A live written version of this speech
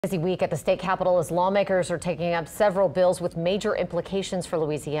Busy week at the state capitol as lawmakers are taking up several bills with major implications for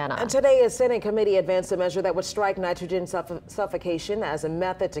Louisiana. And today, a Senate committee advanced a measure that would strike nitrogen suffocation as a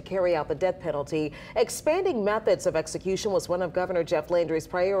method to carry out the death penalty. Expanding methods of execution was one of Governor Jeff Landry's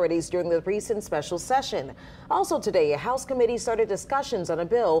priorities during the recent special session. Also today, a House committee started discussions on a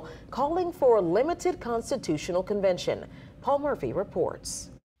bill calling for a limited constitutional convention. Paul Murphy reports.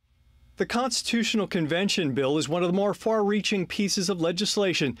 The Constitutional Convention bill is one of the more far-reaching pieces of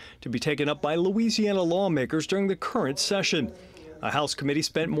legislation to be taken up by Louisiana lawmakers during the current session. A House committee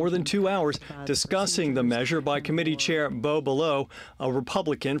spent more than 2 hours discussing the measure by Committee Chair Beau Belleau, a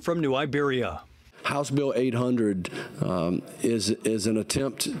Republican from New Iberia. House Bill 800 is an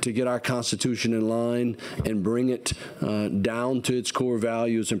attempt to get our Constitution in line and bring it down to its core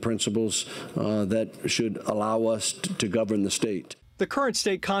values and principles that should allow us to govern the state. The current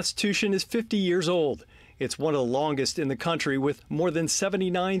state constitution is 50 years old. It's one of the longest in the country with more than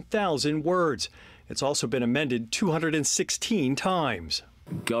 79,000 words. It's also been amended 216 times.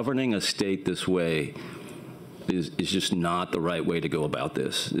 Governing a state this way is just not the right way to go about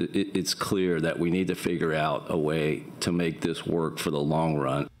this. It's clear that we need to figure out a way to make this work for the long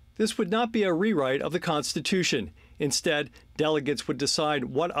run. This would not be a rewrite of the Constitution. Instead, delegates would decide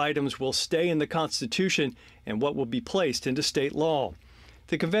what items will stay in the Constitution and what will be placed into state law.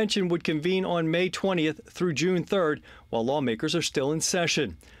 The convention would convene on May 20th through June 3rd, while lawmakers are still in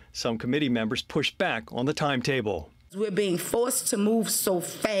session. Some committee members pushed back on the timetable. We're being forced to move so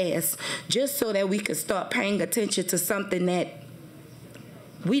fast just so that we can start paying attention to something that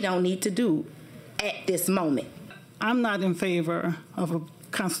we don't need to do at this moment. I'm not in favor of a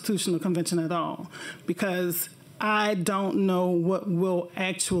constitutional convention at all because I don't know what will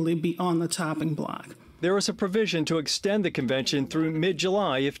actually be on the chopping block. There is a provision to extend the convention through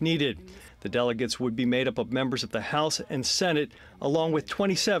mid-July if needed. The delegates would be made up of members of the House and Senate, along with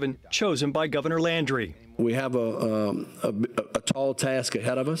 27 chosen by Governor Landry. We have a tall task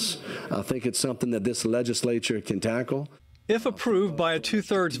ahead of us. I think it's something that this legislature can tackle. If approved by a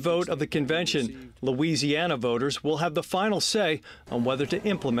 2/3 vote of the convention, Louisiana voters will have the final say on whether to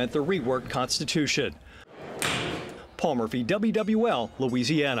implement the reworked Constitution. Paul Murphy, WWL,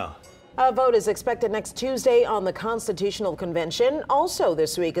 Louisiana. A vote is expected next Tuesday on the Constitutional Convention. Also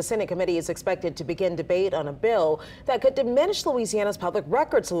this week, a Senate committee is expected to begin debate on a bill that could diminish Louisiana's public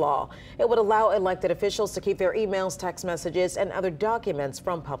records law. It would allow elected officials to keep their emails, text messages, and other documents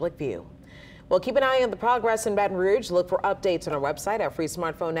from public view. Well, keep an eye on the progress in Baton Rouge. Look for updates on our website, our free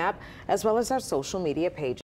smartphone app, as well as our social media pages.